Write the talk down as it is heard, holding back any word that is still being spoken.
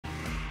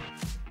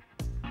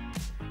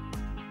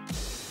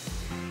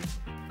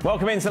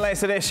Welcome into the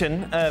latest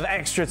edition of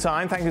Extra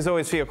Time. Thank you as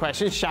always for your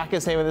questions.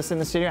 Shaka's here with us in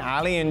the studio,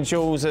 Ali and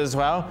Jules as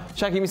well.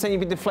 Shaka, you've been saying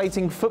you've been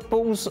deflating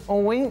footballs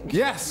all week?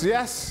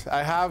 Yes,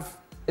 I have.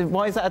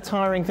 Why is that a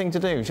tiring thing to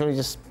do? Shall we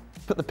just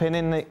put the pin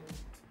in the...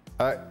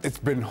 It's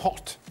been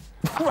hot.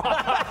 Very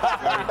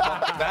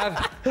hot,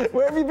 Dad.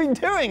 Where have you been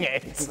doing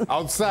it?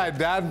 Outside,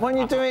 Dad. Why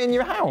don't you do it in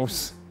your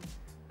house?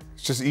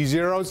 It's just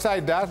easier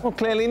outside, Dad. Well,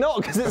 clearly not,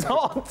 because it's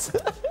hot.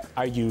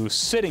 Are you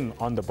sitting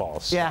on the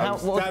balls? Yeah, I'm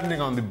standing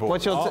on the ball.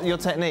 What's your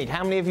technique?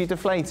 How many have you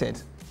deflated?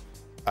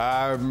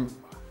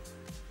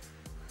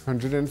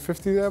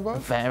 150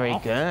 thereabouts. Very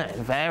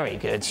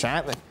good,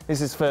 Shaq.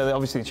 This is for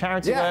obviously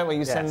charity work where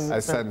you send.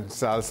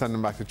 I'll send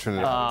them back to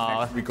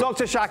Trinidad.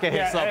 Dr. Shaka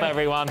Hislop,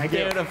 everyone.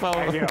 Beautiful.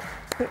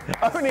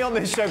 Only on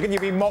this show can you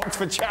be mocked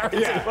for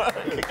charity work.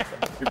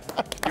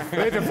 You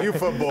played a few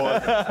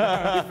footballs.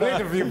 I'll do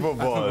it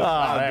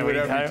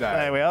every time.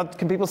 There we are.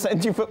 Can people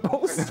send you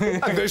footballs?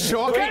 They're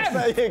shocking.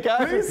 There you go.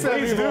 Please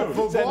send me more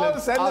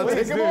footballs. I'll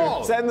take them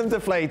all. Send them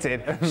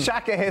deflated.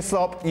 Shaka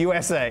Hislop,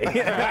 USA.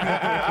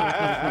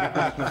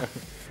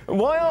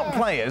 Why aren't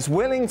players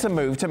willing to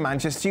move to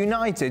Manchester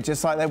United,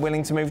 just like they're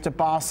willing to move to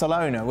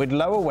Barcelona with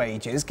lower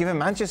wages, given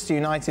Manchester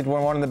United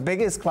were one of the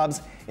biggest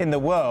clubs in the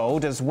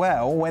world as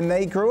well when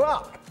they grew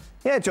up?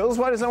 Yeah, Jules,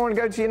 why does no one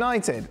go to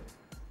United?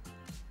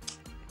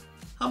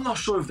 I'm not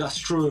sure if that's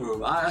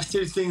true. I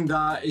still think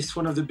that it's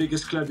one of the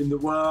biggest clubs in the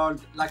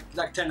world. Like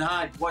Ten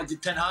Hag. Why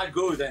did Ten Hag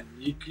go then?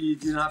 He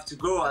didn't have to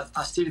go.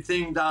 I still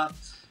think that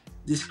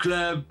this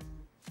club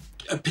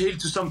appealed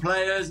to some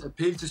players,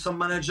 appealed to some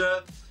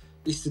manager.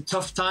 It's a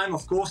tough time,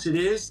 of course it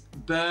is,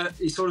 but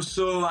it's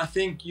also, I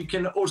think you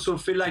can also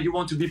feel like you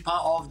want to be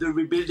part of the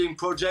rebuilding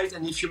project,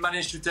 and if you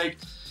manage to take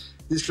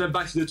this club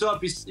back to the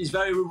top, it's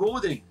very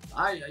rewarding.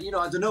 I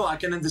don't know, I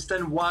can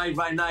understand why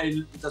right now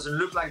it doesn't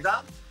look like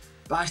that,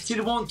 but I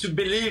still want to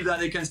believe that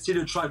they can still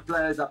attract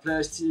players, that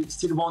players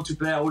still want to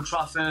play at Old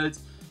Trafford,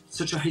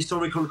 such a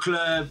historical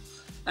club,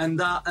 and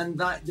that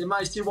they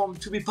might still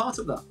want to be part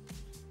of that.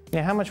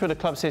 Yeah, how much would a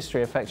club's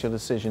history affect your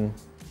decision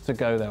to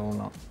go there or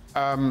not?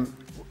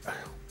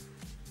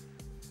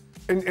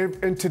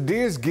 In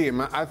today's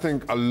game, I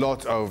think a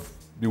lot of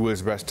the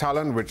world's best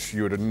talent, which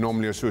you would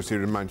normally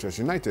associate with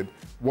Manchester United,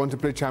 want to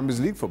play Champions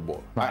League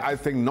football. Right. I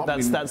think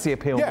that's the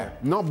appeal. Yeah,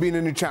 not being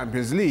in the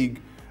Champions League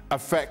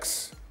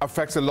affects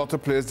a lot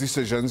of players'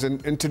 decisions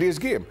in today's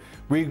game.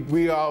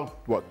 We are,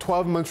 what,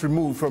 12 months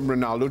removed from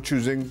Ronaldo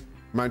choosing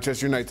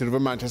Manchester United over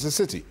Manchester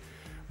City.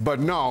 But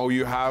now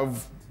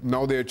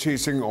they're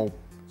chasing, or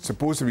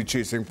supposed to be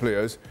chasing,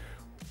 players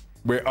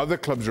where other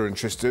clubs are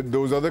interested.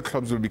 Those other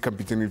clubs will be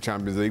competing in the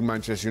Champions League.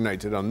 Manchester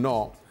United are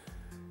not.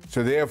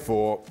 So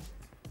therefore,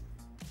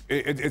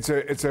 it's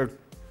a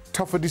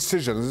tougher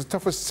decision. It's a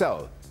tougher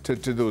sell to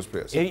those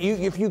players.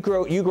 If you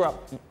grew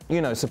up,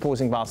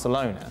 supporting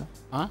Barcelona,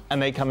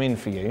 and they come in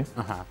for you,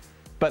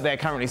 but they're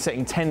currently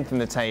sitting 10th in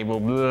the table.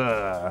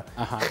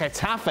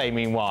 Getafe,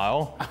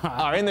 meanwhile,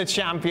 are in the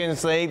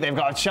Champions League. They've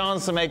got a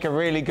chance to make a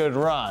really good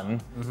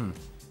run.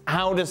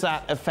 How does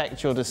that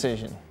affect your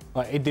decision?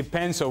 Well, it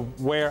depends on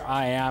where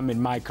I am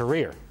in my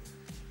career.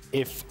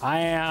 If I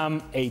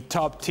am a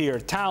top-tier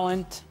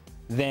talent,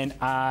 then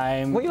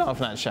I'm... What are you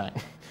laughing at, Shaq?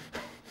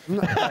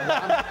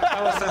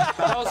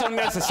 That was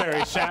unnecessary,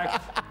 Shaq.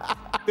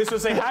 This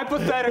was a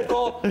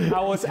hypothetical.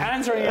 I was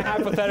answering a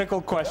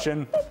hypothetical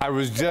question. I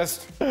was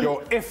just,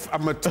 if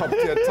I'm a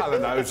top-tier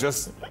talent,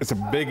 it's a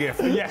big if.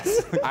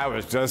 Yes. I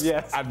was just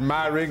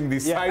admiring the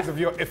size of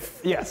your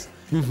if. Yes.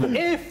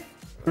 If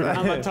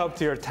I'm a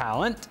top-tier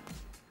talent,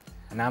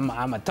 and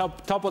I'm a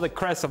top of the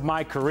crest of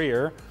my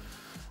career,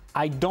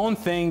 I don't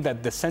think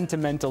that the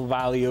sentimental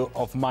value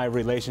of my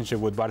relationship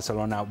with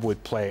Barcelona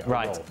would play a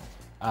role.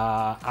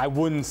 I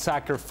wouldn't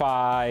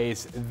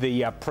sacrifice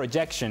the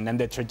projection and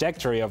the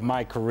trajectory of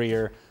my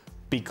career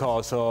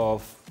because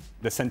of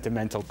the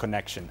sentimental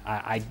connection.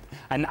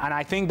 And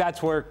I think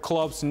that's where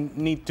clubs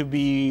need to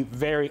be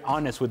very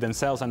honest with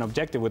themselves and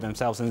objective with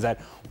themselves, and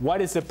that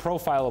what is the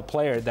profile of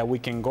player that we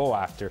can go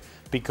after?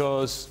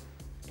 Because,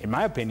 in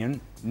my opinion,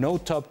 no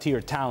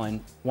top-tier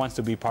talent wants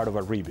to be part of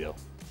a rebuild.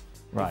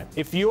 Right.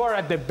 If you are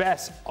at the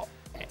best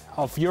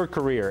of your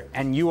career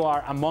and you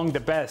are among the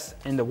best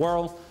in the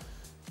world,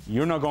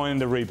 you're not going in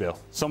the rebuild.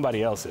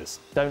 Somebody else is.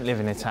 Don't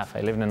live in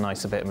Getafe. Live in a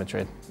nicer bit of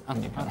Madrid.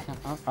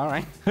 All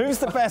right. Who's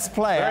the best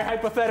player? Very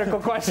hypothetical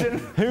question.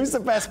 Who's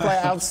the best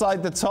player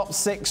outside the top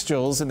 6,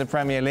 Jules, in the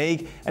Premier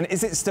League? And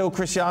is it still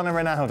Cristiano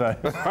Ronaldo?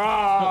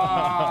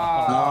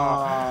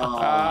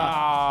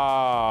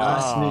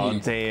 Oh,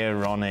 dear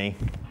Ronnie.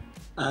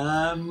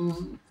 I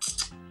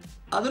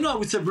don't know. I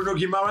would say Bruno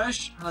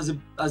Guimaraes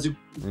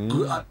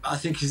I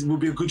think it would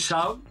be a good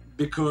shout,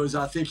 because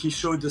I think he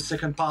showed the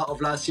second part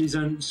of last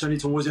season, certainly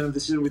towards the end of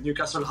the season with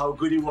Newcastle, how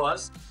good he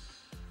was.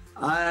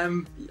 I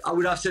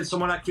would have said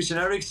someone like Christian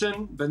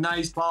Eriksen, but now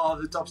he's part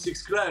of the top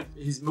 6 club.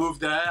 He's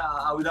moved there.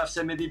 I would have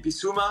said maybe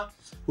Bissouma,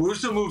 who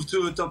also moved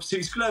to a top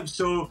 6 club.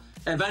 So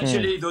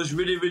eventually those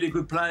really, really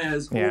good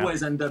players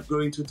always end up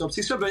going to a top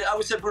 6 club. But I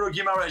would say Bruno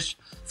Guimaraes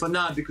for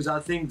now, because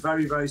I think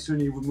very, very soon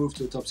he will move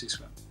to a top 6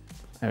 club.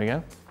 There we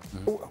go.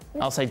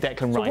 I'll say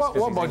Declan Rice.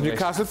 What about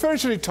Newcastle?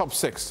 Finishing top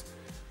 6.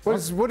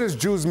 What does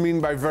Jules mean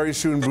by very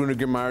soon Bruno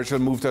Guimaraes will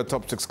move to a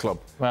top 6 club?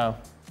 Well,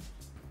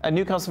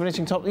 Newcastle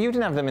finishing top. You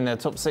didn't have them in their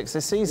top 6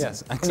 this season.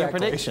 Yes, in your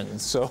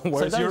predictions. So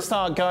don't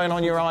start going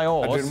on your high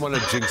horse. I didn't want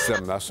to jinx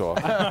them, that's all.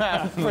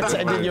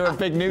 Pretending you're a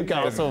big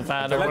Newcastle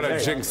fan. I don't want to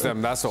jinx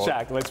them, that's all.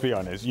 Shaq, let's be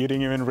honest. You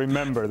didn't even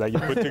remember that you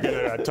put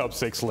together a top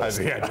 6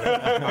 list.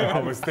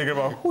 I was thinking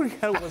about who the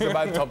hell was in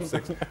my top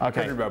 6. Okay, I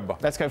can't remember.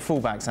 Let's go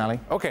fullbacks, Ali.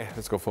 Okay,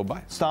 let's go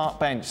fullback. Start,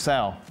 bench,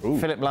 sell.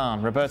 Philipp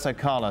Lahm, Roberto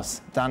Carlos,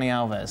 Dani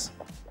Alves.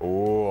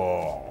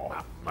 Oh,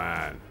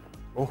 man.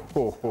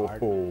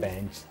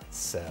 Bench,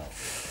 sell.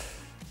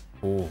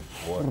 Oh,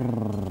 what?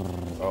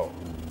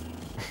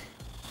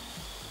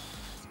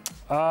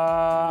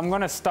 Oh. I'm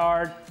going to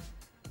start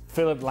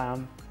Philipp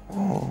Lahm.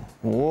 Oh,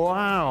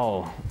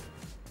 wow.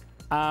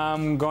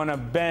 I'm going to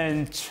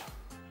bench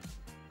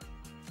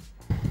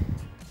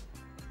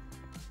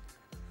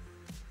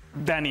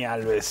Dani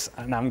Alves,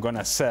 and I'm going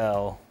to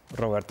sell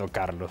Roberto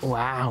Carlos.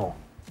 Wow.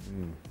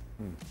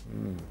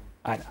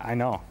 I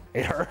know,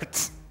 it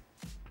hurts.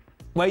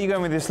 Where are you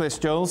going with this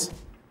list, Jules?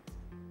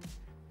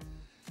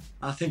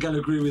 I think I'll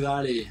agree with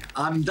Ali.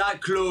 I'm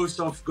that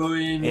close of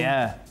going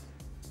Yeah.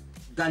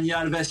 Dani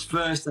Alves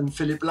first and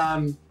Philipp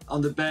Lahm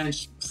on the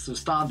bench. So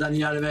start Dani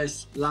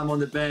Alves, Lahm on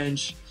the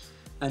bench,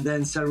 and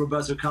then sell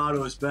Roberto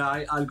Carlos.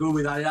 But I'll go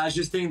with Ali. I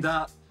just think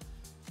that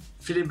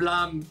Philipp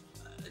Lahm,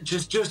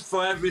 just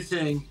for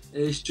everything,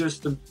 is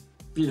just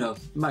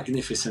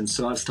magnificent.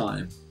 So I'll start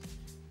him.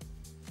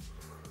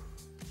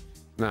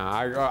 No,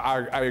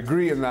 I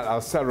agree in that I'll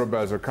sell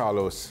Roberto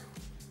Carlos,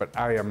 but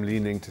I am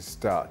leaning to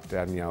start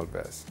Dani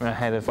Alves.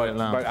 Ahead of Philipp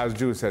Lahm. But as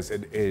Jules says,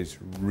 it is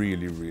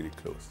really, really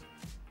close.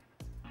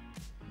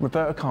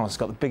 Roberto Carlos has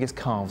got the biggest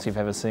calves you've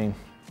ever seen.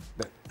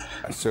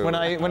 So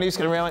When he was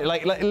going around,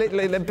 like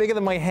bigger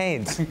than my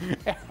head.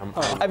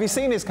 Have you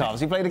seen his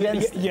calves? You played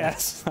against?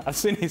 Yes, I've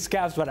seen his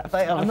calves, but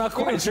I'm not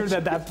quite sure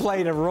that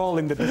played a role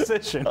in the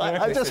decision.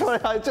 I just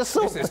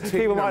thought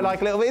people might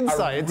like a little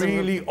insight. A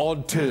really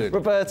odd turn.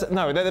 Roberto,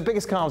 no, they're the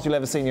biggest calves you'll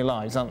ever see in your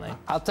lives, aren't they?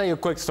 I'll tell you a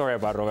quick story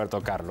about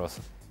Roberto Carlos.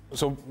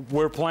 So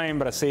we're playing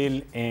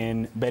Brazil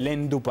in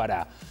Belém do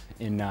Pará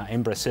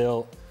in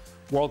Brazil,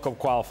 World Cup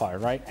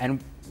qualifier, right?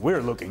 And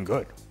we're looking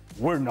good.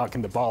 We're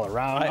knocking the ball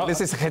around.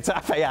 This is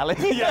Getafe, Ali.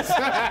 Yes.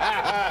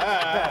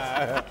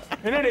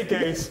 In any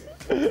case,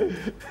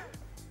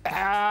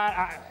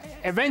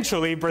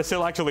 eventually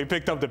Brazil actually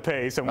picked up the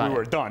pace and we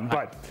were done.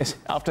 But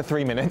after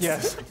 3 minutes.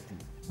 yes.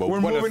 But We're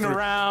moving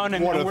around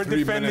and we're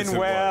defending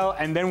well,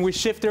 and then we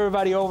shift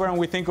everybody over and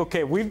we think,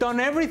 okay, we've done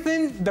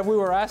everything that we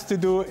were asked to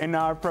do in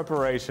our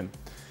preparation.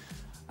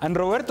 And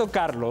Roberto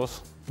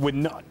Carlos,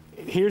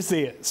 here's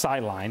the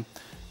sideline.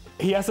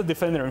 He has a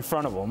defender in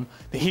front of him.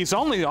 His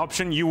only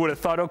option, you would have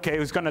thought, okay,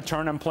 he's going to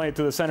turn and play it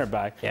to the center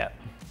back. Yeah.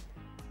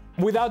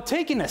 Without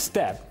taking a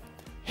step,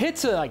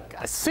 hits a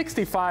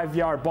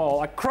 65-yard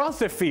ball across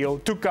the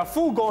field to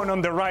Cafu going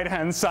on the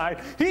right-hand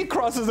side. He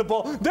crosses the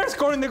ball. They're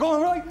scoring the goal.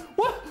 And we're like,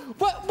 what?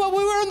 But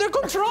we were under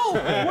control. We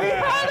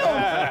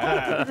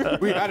had him.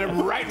 We had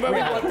him right where we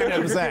wanted him. It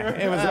was there.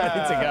 It was ready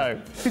to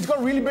go. He's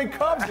got really big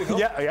calves, you know?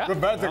 Yeah.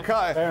 Roberto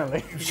Carlos.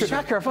 Apparently.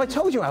 Shaka, if I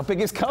told you how big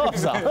his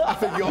calves are. I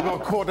think you all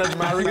got caught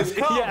admiring his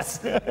calves.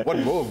 Yes. What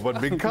move? What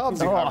big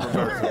calves you have,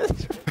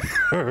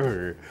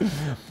 Roberto.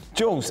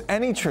 Jules,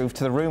 any truth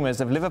to the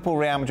rumours of Liverpool,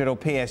 Real Madrid or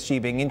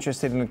PSG being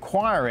interested in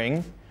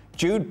acquiring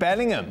Jude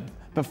Bellingham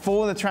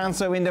before the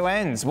transfer window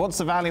ends? What's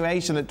the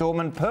valuation that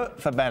Dortmund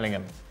put for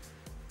Bellingham?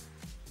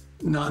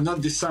 No,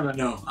 not this summer,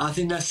 no. I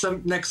think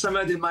next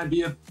summer there might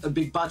be a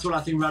big battle.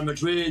 I think Real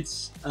Madrid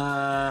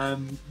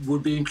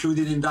would be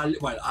included in that,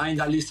 in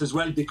that list as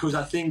well, because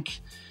I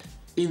think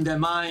in their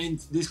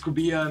mind this could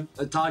be a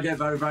target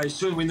very, very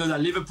soon. We know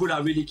that Liverpool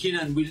are really keen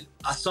and will,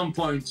 at some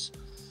point,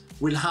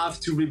 will have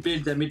to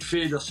rebuild their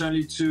midfield, or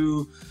certainly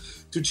to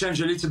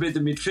change a little bit the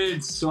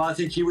midfield. So I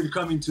think he will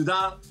come into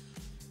that.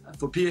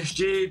 For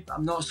PSG,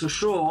 I'm not so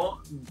sure,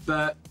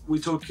 but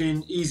we're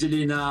talking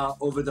easily now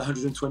over the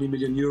 120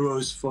 million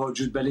euros for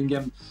Jude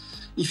Bellingham.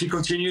 If he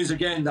continues,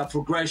 again, that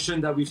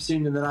progression that we've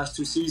seen in the last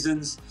 2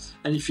 seasons,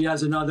 and if he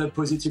has another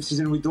positive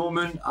season with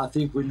Dortmund, I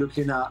think we're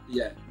looking at,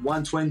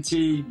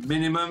 120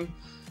 minimum.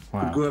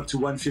 Wow. We'll go up to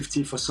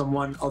 150 for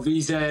someone of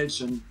his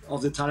age and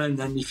of the talent.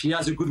 And if he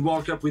has a good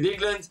World Cup with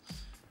England,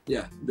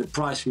 the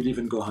price will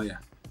even go higher.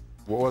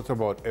 What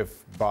about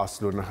if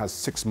Barcelona has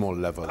 6 more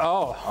levels?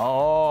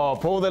 Oh,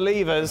 pull the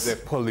levers. They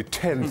pull the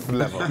 10th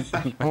level.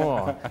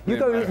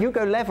 You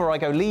go lever, I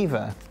go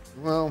lever.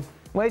 Well,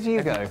 where do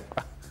you go?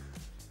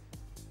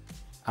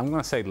 I'm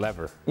going to say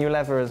lever. You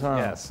lever as well?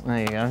 Yes. There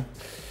you go.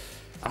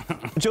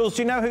 Jules,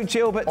 do you know who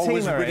Gilbert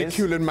always Teamer is?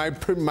 ridiculing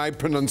my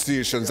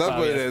pronunciations. That's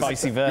what it is.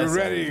 Vice versa.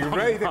 You're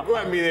ready to go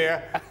at me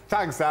there.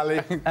 Thanks,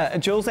 Ali.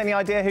 Jules, any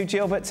idea who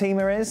Gilbert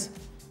Teamer is?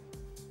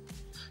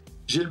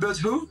 Gilbert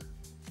who?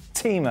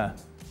 Teamer.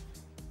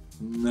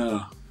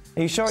 No.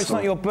 Are you sure it's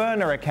not your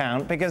burner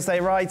account? Because they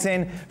write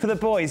in, for the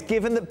boys,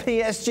 given that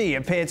PSG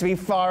appear to be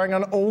firing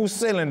on all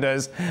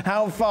cylinders,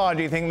 how far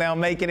do you think they'll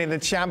make it in the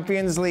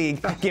Champions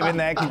League, given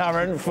their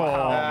current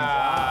form?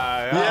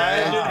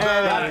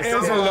 That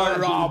is a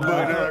Laurent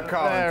burner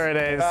account. There it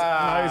is,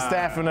 most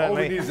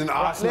definitely.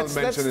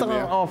 Let's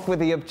start off with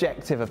the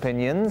objective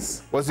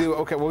opinions. What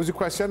was your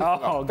question?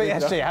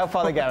 PSG, how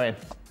far are they going?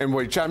 In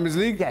what, Champions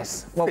League?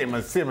 Yes. Well,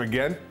 same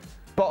again.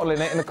 Bottling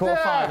it in the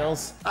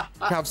quarterfinals.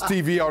 Have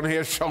Stevie on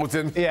here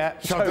shouting. Yeah,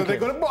 shouting they're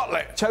going to bottle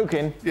it.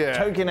 Choking. Yeah.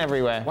 Choking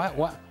everywhere.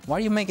 Why are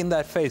you making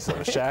that face, though,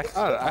 Shaq?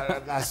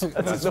 That's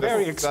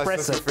very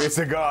expressive. That's the face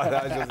of God.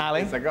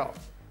 Ali?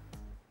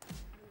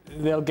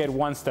 They'll get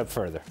one step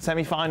further.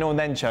 Semi-final and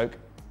then choke.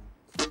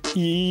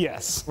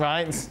 Yes.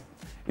 Right.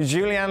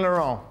 Julien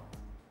Laurens.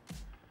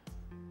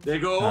 They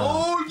go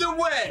all the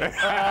way.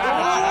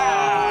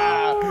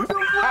 All the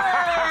way.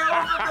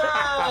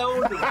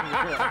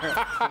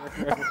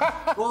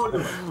 All the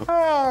way.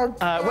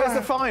 Where's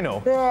the final?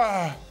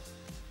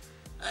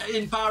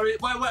 In Paris.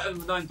 Well,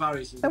 not in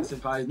Paris. It's in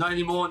Paris. Not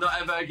anymore. Not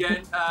ever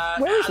again.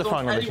 Where is the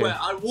final? Anywhere.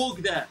 I'll walk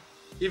there.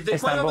 If they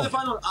qualify for the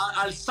final,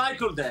 I'll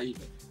cycle there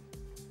even.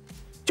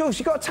 Jules,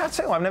 you got a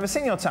tattoo. I've never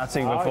seen your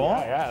tattoo before.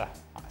 Yeah.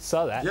 I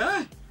saw that.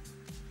 Yeah.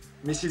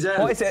 Mrs.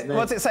 L. What is it?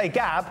 What does it say?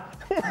 Gab?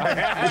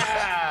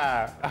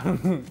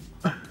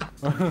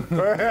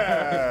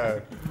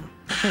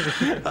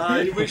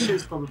 He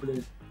wishes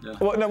probably. Yeah.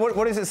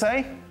 What does it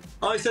say?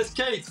 Oh, it says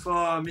Kate for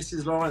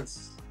Mrs.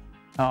 Laurens.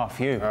 Oh,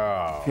 phew.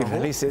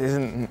 At least it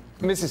isn't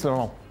Mrs.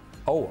 Laurent.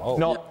 Oh.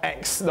 Not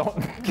ex, not...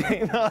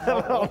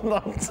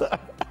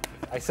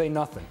 I say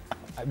nothing.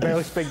 I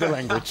barely speak the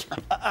language.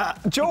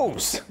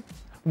 Jules,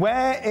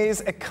 where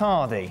is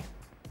Icardi?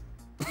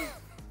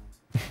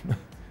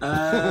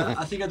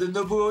 I think at the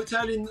Nobu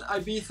Hotel in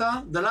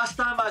Ibiza. The last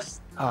time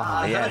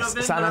I heard of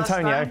him. San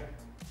Antonio.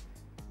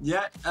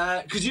 Yeah,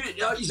 because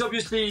he's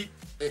obviously,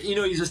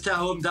 he's a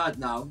stay-at-home dad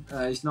now.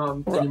 He's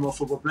not anymore a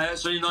football player,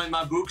 so he's not in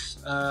my books.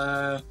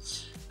 And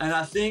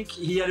I think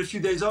he had a few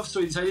days off, so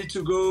he decided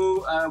to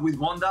go with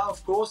Wanda,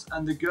 of course,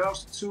 and the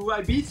girls to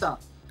Ibiza.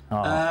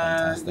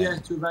 Yeah,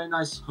 to a very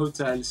nice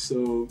hotel.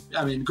 So,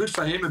 I mean, good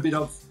for him. A bit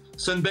of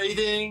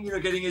sunbathing,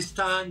 getting his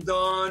tan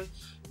done,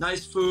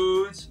 nice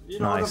food,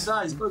 all of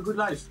that. He's got a good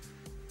life.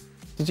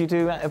 Did you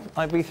do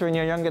Ibiza in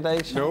your younger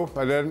days? No,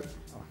 I didn't.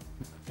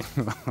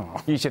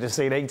 You should have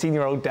seen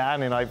 18-year-old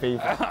Dan in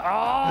Ibiza.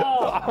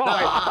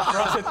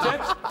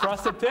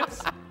 Frosted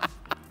tips?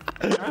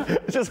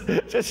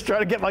 just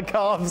trying to get my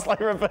calves like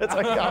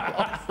Roberto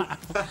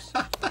Carlos.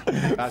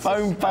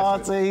 Phone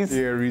parties.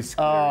 Scary.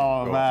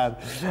 Man.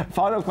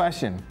 Final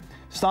question.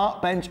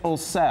 Start, bench or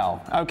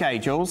sell? Okay,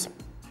 Jules.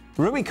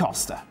 Rui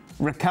Costa,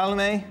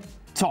 Riquelme,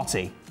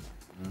 Totti.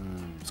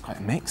 It's quite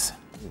a mix.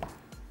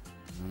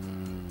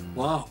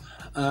 Wow.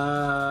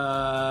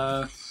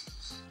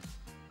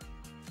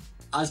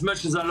 As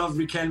much as I love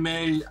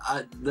Riquelme,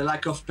 the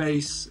lack of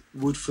pace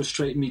would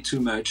frustrate me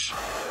too much.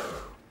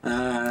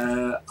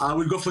 I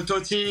will go for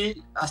Totti.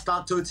 I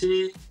start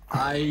Totti.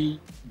 I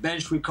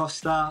bench with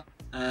Costa,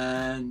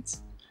 and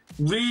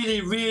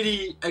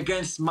really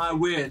against my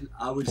will,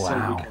 I would say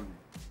Riquelme.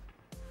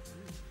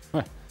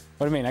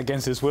 What do you mean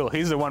against his will?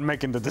 He's the one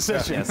making the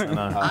decision. Yes, I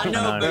know. I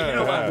know, but you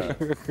know what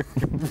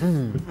I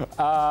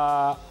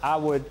mean. I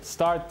would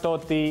start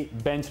Totti,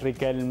 bench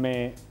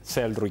Riquelme,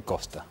 sell Rui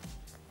Costa.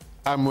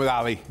 I'm with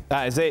Ali.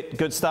 That is it.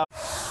 Good stuff.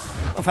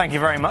 Well, thank you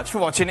very much for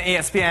watching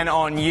ESPN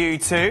on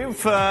YouTube.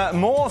 For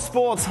more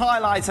sports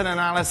highlights and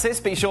analysis,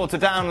 be sure to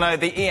download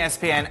the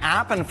ESPN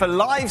app. And for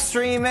live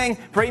streaming,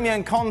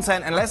 premium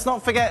content, and let's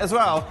not forget as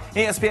well,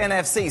 ESPN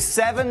FC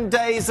 7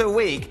 days a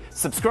week.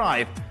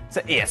 Subscribe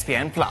to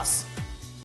ESPN Plus.